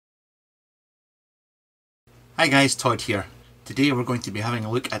Hi guys, Todd here. Today we're going to be having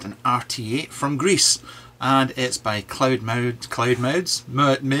a look at an RTA from Greece, and it's by Cloud Mods.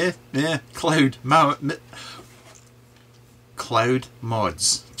 Jesus.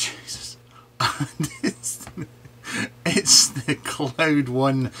 And it's the Cloud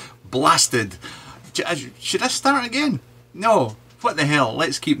One Blasted. Should I start again? No. What the hell?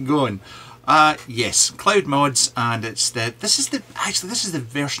 Let's keep going. Yes, Cloud Mods, and this is the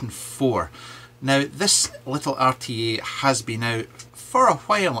version 4. Now, this little RTA has been out for a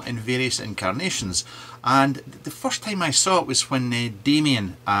while in various incarnations, and the first time I saw it was when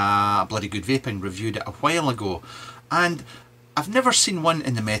Damien, Bloody Good Vaping, reviewed it a while ago, and I've never seen one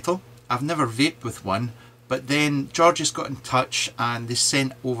in the metal. I've never vaped with one, but then George's got in touch and they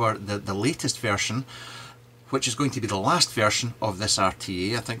sent over the latest version, which is going to be the last version of this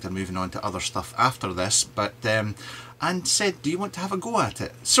RTA. I think they're moving on to other stuff after this, but and said, do you want to have a go at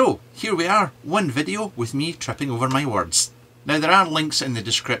it? So here we are, one video with me tripping over my words. Now there are links in the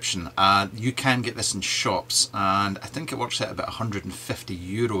description. You can get this in shops, and I think it works out about 150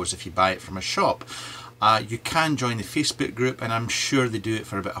 euros if you buy it from a shop. You can join the Facebook group, and I'm sure they do it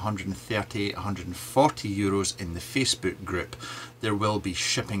for about 130, 140 euros in the Facebook group. There will be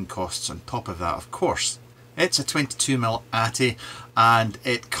shipping costs on top of that, of course. It's a 22mm ATI, and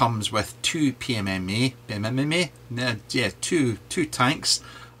it comes with two PMMA, two tanks.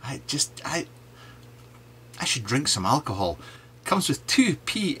 I should drink some alcohol. It comes with two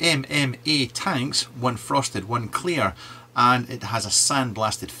PMMA tanks, one frosted, one clear, and it has a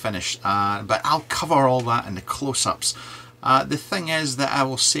sandblasted finish, but I'll cover all that in the close-ups. The thing is that I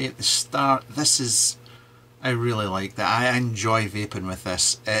will say at the start, I really like that. I enjoy vaping with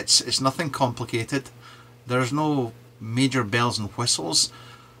this. It's nothing complicated. There's no major bells and whistles.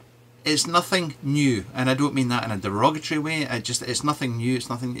 It's nothing new, and I don't mean that in a derogatory way. It's nothing new. It's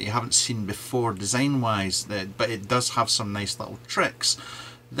nothing that you haven't seen before design-wise, but it does have some nice little tricks.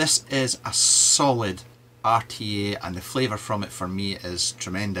 This is a solid RTA, and the flavour from it for me is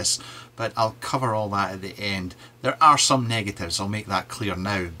tremendous, but I'll cover all that at the end. There are some negatives, I'll make that clear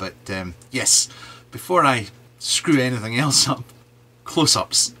now, but yes, before I screw anything else up,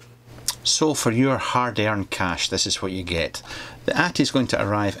 close-ups. So for your hard-earned cash, this is what you get. The ATI is going to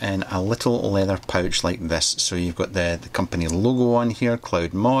arrive in a little leather pouch like this. So you've got the company logo on here,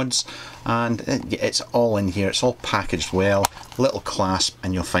 Cloud Mods, and it's all in here. It's all packaged well, little clasp,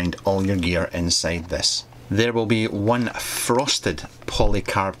 and you'll find all your gear inside this. There will be one frosted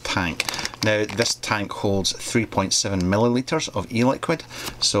polycarb tank. Now this tank holds 3.7 millilitres of e-liquid,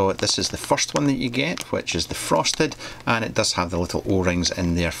 so this is the first one that you get, which is the frosted, and it does have the little O-rings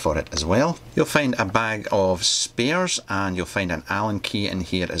in there for it as well. You'll find a bag of spares, and you'll find an Allen key in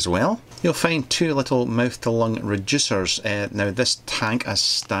here as well. You'll find two little mouth-to-lung reducers. Now this tank, as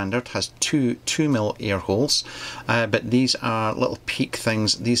standard, has two 2mm air holes, but these are little peak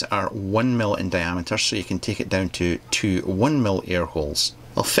things. These are 1mm in diameter, so you can take it down to two 1mm air holes.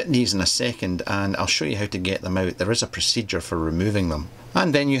 I'll fit these in a second, and I'll show you how to get them out. There is a procedure for removing them.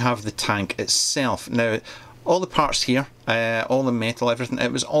 And then you have the tank itself. Now, all the parts here, all the metal, everything,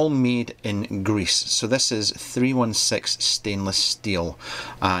 it was all made in Greece. So this is 316 stainless steel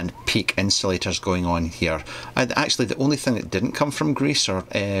and peak insulators going on here. And actually, the only thing that didn't come from Greece were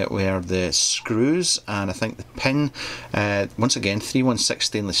the screws and I think the pin. Once again, 316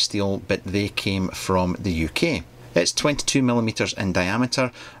 stainless steel, but they came from the UK. It's 22mm in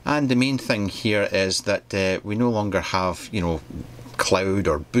diameter, and the main thing here is that we no longer have, you know, Cloud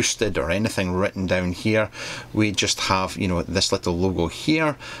or Boosted or anything written down here. We just have, you know, this little logo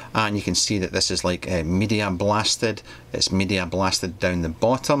here, and you can see that this is like media blasted. It's media blasted down the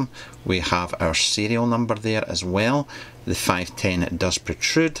bottom. We have our serial number there as well. The 510 does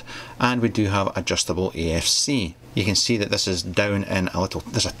protrude, and we do have adjustable AFC. You can see that this is down in a little,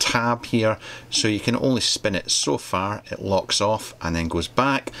 there's a tab here, so you can only spin it so far, it locks off and then goes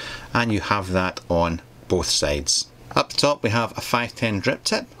back, and you have that on both sides. Up the top we have a 510 drip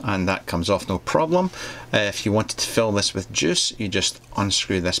tip, and that comes off no problem. If you wanted to fill this with juice, you just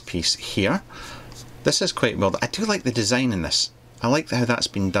unscrew this piece here. This is quite well, I do like the design in this. I like how that's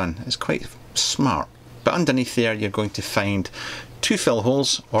been done, it's quite smart. But underneath there you're going to find two fill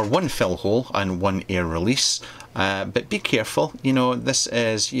holes, or one fill hole and one air release. But be careful, you know, this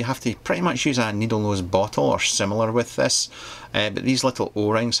is, you have to pretty much use a needle nose bottle or similar with this, but these little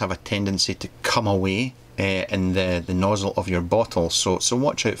O-rings have a tendency to come away in the nozzle of your bottle, so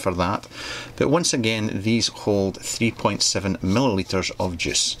watch out for that. But once again, these hold 3.7 millilitres of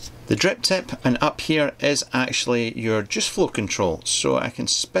juice. The drip tip, and up here is actually your juice flow control, so I can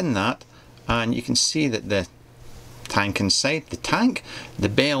spin that and you can see that the tank inside. The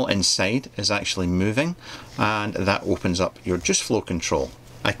bell inside is actually moving, and that opens up your juice flow control.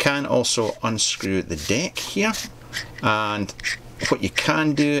 I can also unscrew the deck here, and what you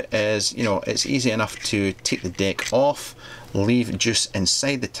can do is, you know, it's easy enough to take the deck off, leave juice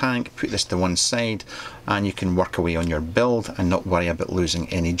inside the tank, put this to one side, and you can work away on your build and not worry about losing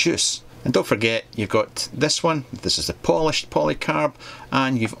any juice. And don't forget, you've got this one, this is the polished polycarb,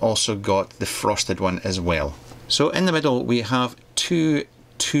 and you've also got the frosted one as well. So in the middle we have two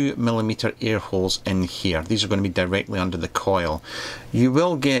 2mm air holes in here. These are going to be directly under the coil. You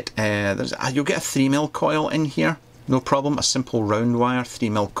will get you'll get a 3mm coil in here, no problem, a simple round wire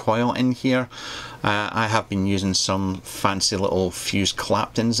 3mm coil in here. I have been using some fancy little fuse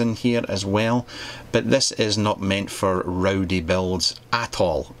Claptons in here as well, but this is not meant for rowdy builds at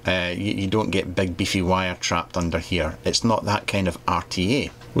all. You don't get big beefy wire trapped under here. It's not that kind of RTA.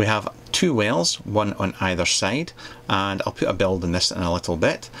 We have two wells, one on either side, and I'll put a build in this in a little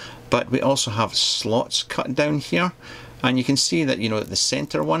bit, but we also have slots cut down here. And you can see that, you know, the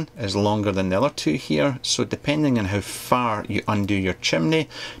center one is longer than the other two here, so depending on how far you undo your chimney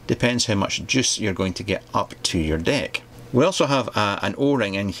depends how much juice you're going to get up to your deck. We also have an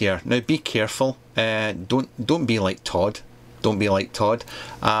O-ring in here. Now be careful, don't be like Todd. Don't be like Todd.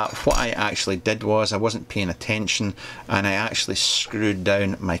 What I actually did was I wasn't paying attention, and I actually screwed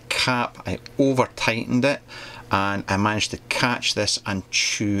down my cap. I over tightened it, and I managed to catch this and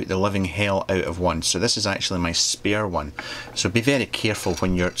chew the living hell out of one. So this is actually my spare one. So be very careful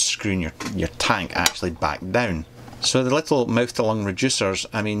when you're screwing your tank actually back down. So the little mouth-to-lung reducers,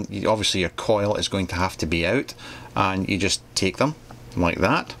 I mean, obviously your coil is going to have to be out, and you just take them like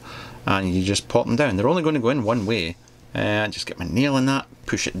that, and you just pop them down. They're only going to go in one way. Just get my nail in that,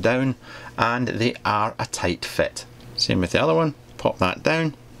 push it down, and they are a tight fit. Same with the other one, pop that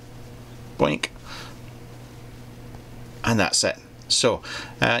down, boink, and that's it. So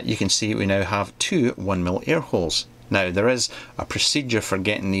you can see we now have two 1mm air holes. Now there is a procedure for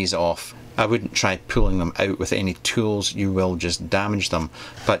getting these off. I wouldn't try pulling them out with any tools, you will just damage them.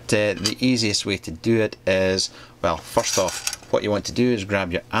 But the easiest way to do it is, well, first off, what you want to do is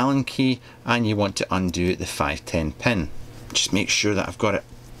grab your Allen key and you want to undo the 510 pin. Just make sure that I've got it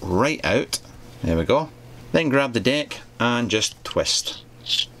right out. There we go. Then grab the deck and just twist.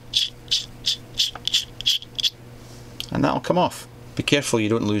 And that'll come off. Be careful you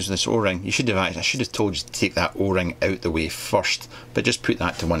don't lose this O-ring. You should have I should have told you to take that O-ring out the way first, but just put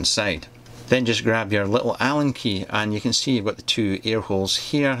that to one side. Then just grab your little Allen key, and you can see you've got the two air holes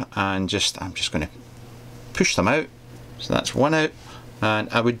here, and I'm just going to push them out. So that's one out, and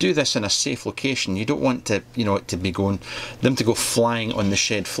I would do this in a safe location. You don't want to, you know, to go flying on the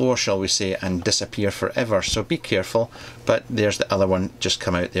shed floor, shall we say, and disappear forever. So be careful. But there's the other one just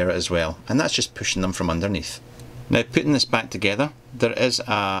come out there as well, and that's just pushing them from underneath. Now putting this back together, there is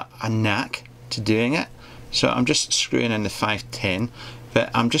a knack to doing it. So I'm just screwing in the 510, but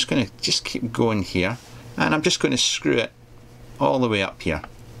I'm just going to keep going here, and I'm just going to screw it all the way up here.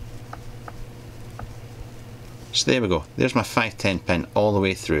 So there we go, there's my 510 pin all the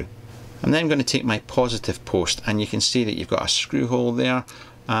way through. I'm then going to take my positive post, and you can see that you've got a screw hole there,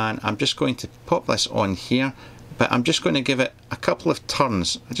 and I'm just going to pop this on here, but I'm just going to give it a couple of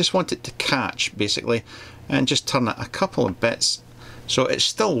turns. I just want it to catch basically, and just turn it a couple of bits so it's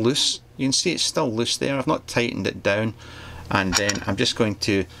still loose. You can see it's still loose there, I've not tightened it down. And then I'm just going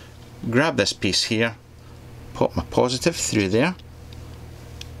to grab this piece here, pop my positive through there,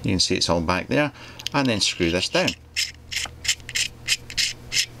 you can see it's all back there, and then screw this down.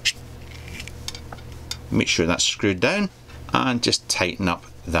 Make sure that's screwed down, and just tighten up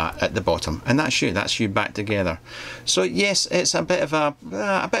that at the bottom, and that's you back together. So yes, it's a bit of a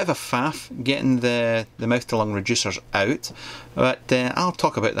faff getting the mouth-to-lung reducers out, but I'll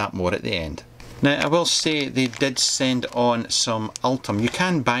talk about that more at the end. Now I will say they did send on some Ultem. You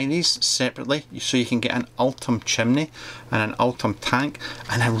can buy these separately, so you can get an Ultem chimney and an Ultem tank,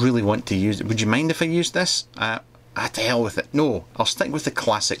 and I really want to use it. Would you mind if I used this? To hell with it. No, I'll stick with the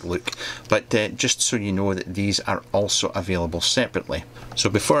classic look, but just so you know that these are also available separately. So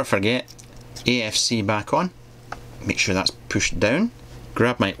before I forget, AFC back on, make sure that's pushed down,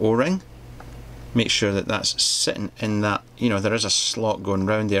 grab my O-ring, make sure that that's sitting in that, you know, there is a slot going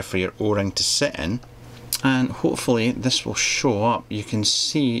round there for your O-ring to sit in, and hopefully this will show up. You can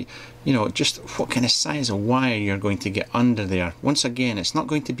see, you know, just what kind of size of wire you're going to get under there. Once again, it's not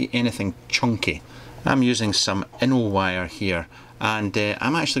going to be anything chunky. I'm using some Inno wire here, and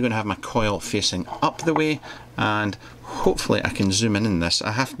I'm actually going to have my coil facing up the way, and hopefully I can zoom in this.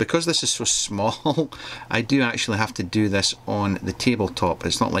 I have, because this is so small, I do actually have to do this on the tabletop.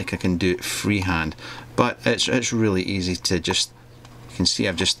 It's not like I can do it freehand, but it's really easy to just, you can see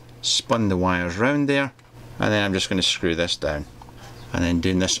I've just spun the wires round there, and then I'm just going to screw this down. And then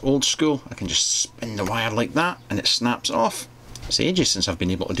doing this old school, I can just spin the wire like that and it snaps off. It's ages since I've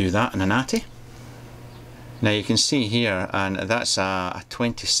been able to do that in an RTA. Now you can see here, and that's a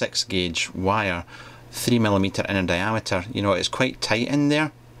 26 gauge wire, 3mm inner diameter. You know, it's quite tight in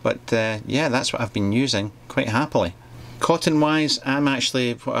there, but yeah, that's what I've been using quite happily. Cotton wise,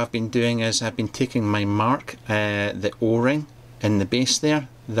 what I've been doing is I've been taking my mark, the O-ring in the base there,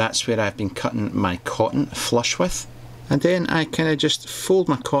 that's where I've been cutting my cotton flush with. And then I kind of just fold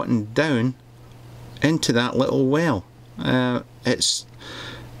my cotton down into that little well. It's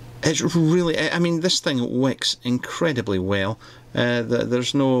really, I mean, this thing wicks incredibly well.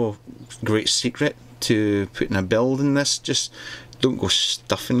 There's no great secret to putting a build in this. Just don't go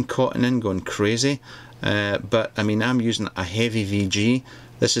stuffing cotton in, going crazy. But I mean, I'm using a heavy VG.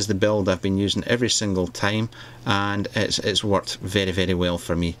 This is the build I've been using every single time, and it's worked very, very well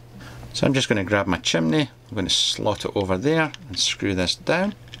for me. So I'm just going to grab my chimney, I'm going to slot it over there and screw this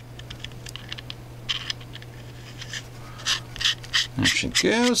down. There she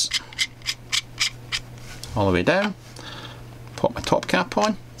goes. All the way down. Pop my top cap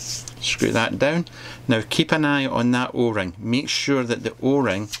on, screw that down. Now keep an eye on that O-ring. Make sure that the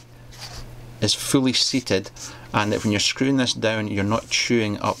O-ring is fully seated and that when you're screwing this down you're not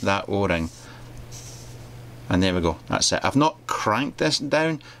chewing up that O-ring. And there we go, that's it. I've not cranked this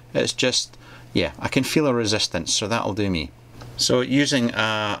down, it's just, yeah, I can feel a resistance, so that'll do me. So using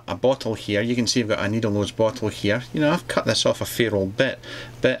a bottle here, you can see I've got a needle nose bottle here. You know, I've cut this off a fair old bit,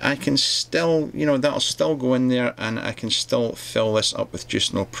 but I can still, you know, that'll still go in there and I can still fill this up with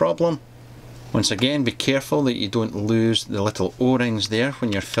juice, no problem. Once again, be careful that you don't lose the little O-rings there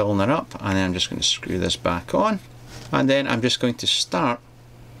when you're filling it up. And then I'm just going to screw this back on. And then I'm just going to start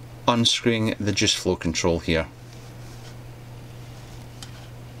unscrewing the juice flow control here.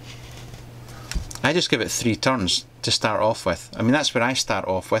 I just give it 3 turns to start off with. I mean, that's where I start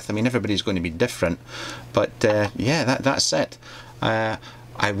off with. I mean, everybody's going to be different, but yeah, that's it.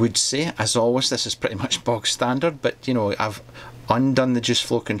 I would say, as always, this is pretty much bog standard, but you know, I've undone the juice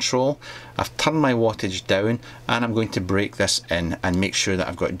flow control, I've turned my wattage down, and I'm going to break this in and make sure that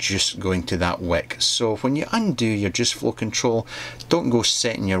I've got juice going to that wick. So when you undo your juice flow control, don't go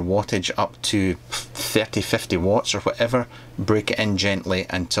setting your wattage up to 30, 50 watts or whatever. Break it in gently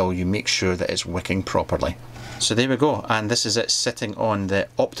until you make sure that it's wicking properly. So there we go, and this is it sitting on the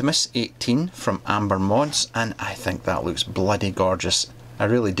Optimus 18 from Amber Mods, and I think that looks bloody gorgeous. I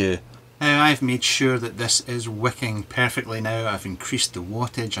really do. Now I've made sure that this is wicking perfectly now. I've increased the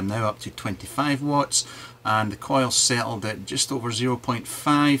wattage. I'm now up to 25 watts and the coil settled at just over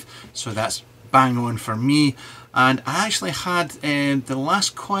 0.5, so that's bang on for me. And I actually had, the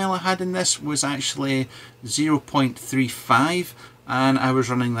last coil I had in this was actually 0.35, and I was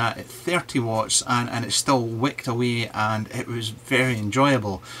running that at 30 watts and it still wicked away and it was very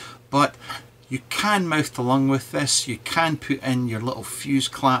enjoyable. But you can mouth to lung with this. You can put in your little fuse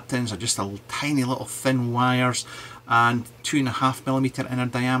claptons or just a tiny little thin wires and 2.5mm inner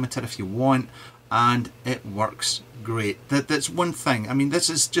diameter if you want, and it works great. That's one thing. I mean, this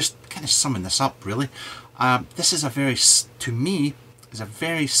is just kind of summing this up really. This is a very, to me, is a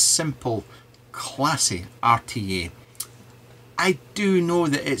very simple, classy RTA. I do know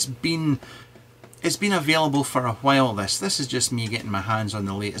that it's been available for a while. This is just me getting my hands on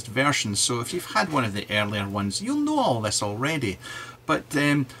the latest version, so if you've had one of the earlier ones you'll know all this already, but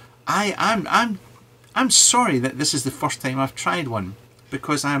I'm sorry that this is the first time I've tried one,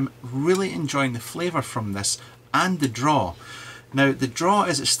 because I'm really enjoying the flavour from this and the draw. Now the draw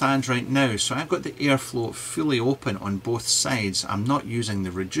as it stands right now, so I've got the airflow fully open on both sides. I'm not using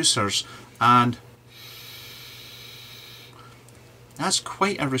the reducers, and that's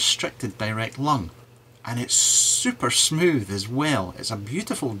quite a restricted direct lung, and it's super smooth as well. It's a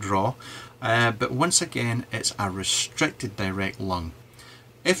beautiful draw, but once again it's a restricted direct lung.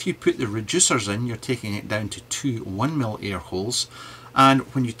 If you put the reducers in, you're taking it down to 2 1mm air holes, and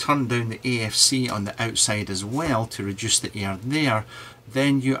when you turn down the AFC on the outside as well to reduce the air there,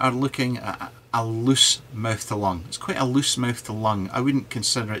 then you are looking at a loose mouth to lung. It's quite a loose mouth to lung. I wouldn't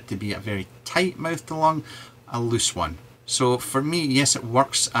consider it to be a very tight mouth to lung, a loose one. So for me, yes, it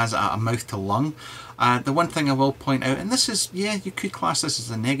works as a mouth to lung. The one thing I will point out, and this is, yeah, you could class this as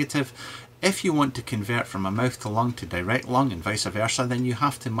a negative, if you want to convert from a mouth to lung to direct lung and vice versa, then you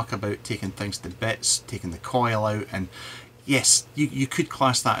have to muck about taking things to bits, taking the coil out, and yes, you could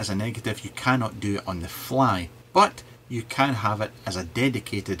class that as a negative. You cannot do it on the fly, but you can have it as a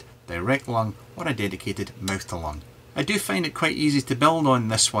dedicated direct lung or a dedicated mouth to lung. I do find it quite easy to build on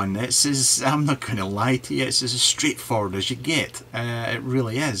this one. It's as, I'm not going to lie to you, it's as straightforward as you get. It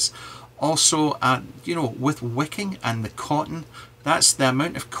really is. Also, you know, with wicking and the cotton, that's the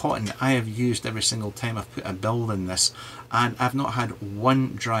amount of cotton I have used every single time I've put a build in this, and I've not had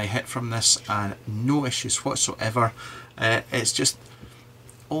one dry hit from this and no issues whatsoever. It's just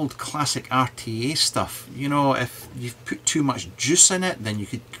old classic RTA stuff. You know, if you've put too much juice in it, then you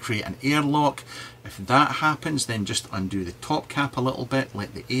could create an airlock. If that happens, then just undo the top cap a little bit,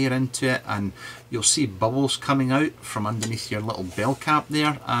 let the air into it, and you'll see bubbles coming out from underneath your little bell cap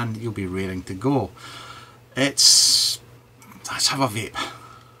there, and you'll be raring to go. Let's have a vape.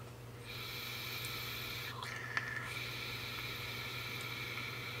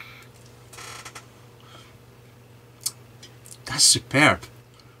 That's superb.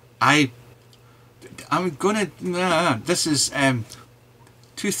 I'm gonna, this is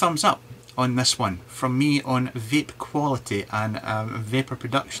 2 thumbs up on this one from me on vape quality and vapor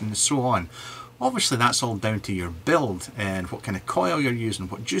production and so on. Obviously that's all down to your build and what kind of coil you're using,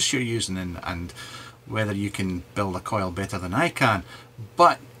 what juice you're using, and whether you can build a coil better than I can.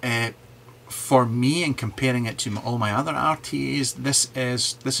 But for me, and comparing it to all my other RTAs,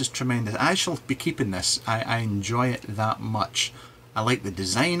 this is tremendous. I shall be keeping this. I enjoy it that much. I like the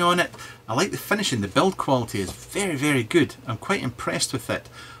design on it. I like the finishing. The build quality is very, very good. I'm quite impressed with it.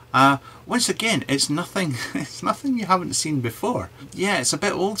 Once again, it's nothing you haven't seen before. Yeah, it's a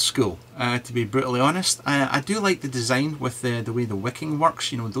bit old school, to be brutally honest. I do like the design with the way the wicking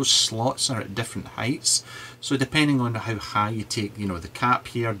works. You know, those slots are at different heights, so depending on how high you take, you know, the cap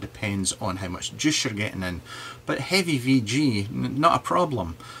here depends on how much juice you're getting in. But heavy VG, not a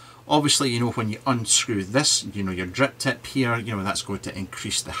problem. Obviously, you know, when you unscrew this, you know, your drip tip here, you know, that's going to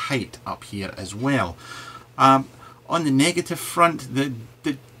increase the height up here as well. On the negative front,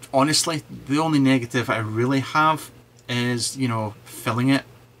 honestly, the only negative I really have is, you know, filling it.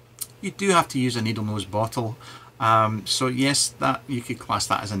 You do have to use a needle nose bottle, so yes, that you could class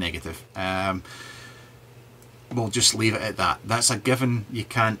that as a negative. We'll just leave it at that. That's a given. You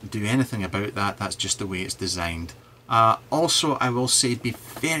can't do anything about that. That's just the way it's designed. Also, I will say, be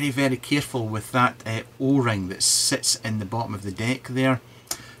very, very careful with that O-ring that sits in the bottom of the deck there.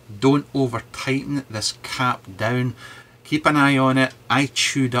 Don't over tighten this cap down. Keep an eye on it. I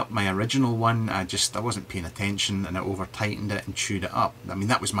chewed up my original one. I wasn't paying attention and I over tightened it and chewed it up. I mean,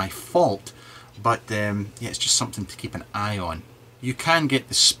 that was my fault, but yeah, it's just something to keep an eye on. You can get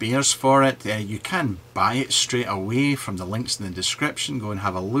the spares for it. You can buy it straight away from the links in the description. Go and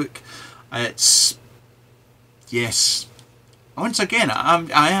have a look. It's, yes, once again,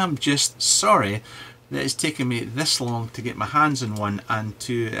 I am just sorry that it's taken me this long to get my hands on one and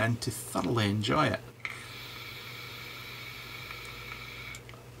to thoroughly enjoy it.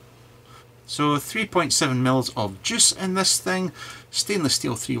 So 3.7 mils of juice in this thing, stainless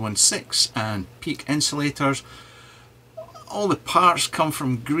steel 316 and PEEK insulators. All the parts come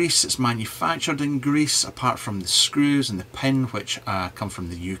from Greece. It's manufactured in Greece, apart from the screws and the pin, which come from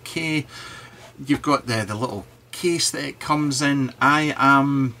the UK. You've got the little case that it comes in.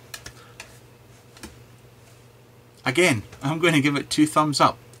 Again, I'm going to give it 2 thumbs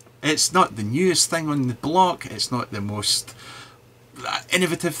up. It's not the newest thing on the block, it's not the most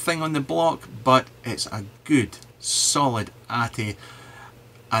innovative thing on the block, but it's a good, solid ATI,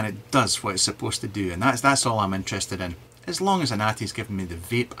 and it does what it's supposed to do, and that's all I'm interested in. As long as an ATI's giving me the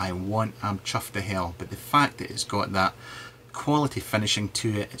vape I want, I'm chuffed to hell. But the fact that it's got that quality finishing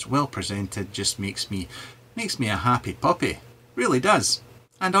to it, it's well presented, just makes me a happy puppy. Really does.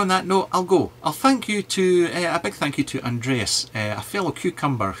 And on that note, I'll go. I'll thank you to, a big thank you to Andreas, a fellow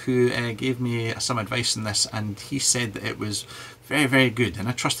cucumber who gave me some advice on this, and he said that it was very, very good, and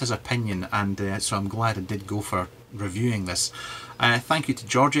I trust his opinion, and so I'm glad I did go for reviewing this. Thank you to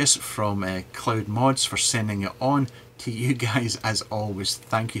Georgius from Cloud Mods for sending it on. To you guys, as always,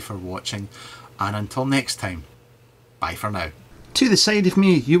 thank you for watching, and until next time, bye for now. To the side of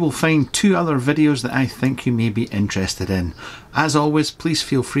me, you will find 2 other videos that I think you may be interested in. As always, please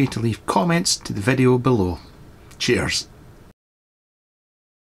feel free to leave comments to the video below. Cheers.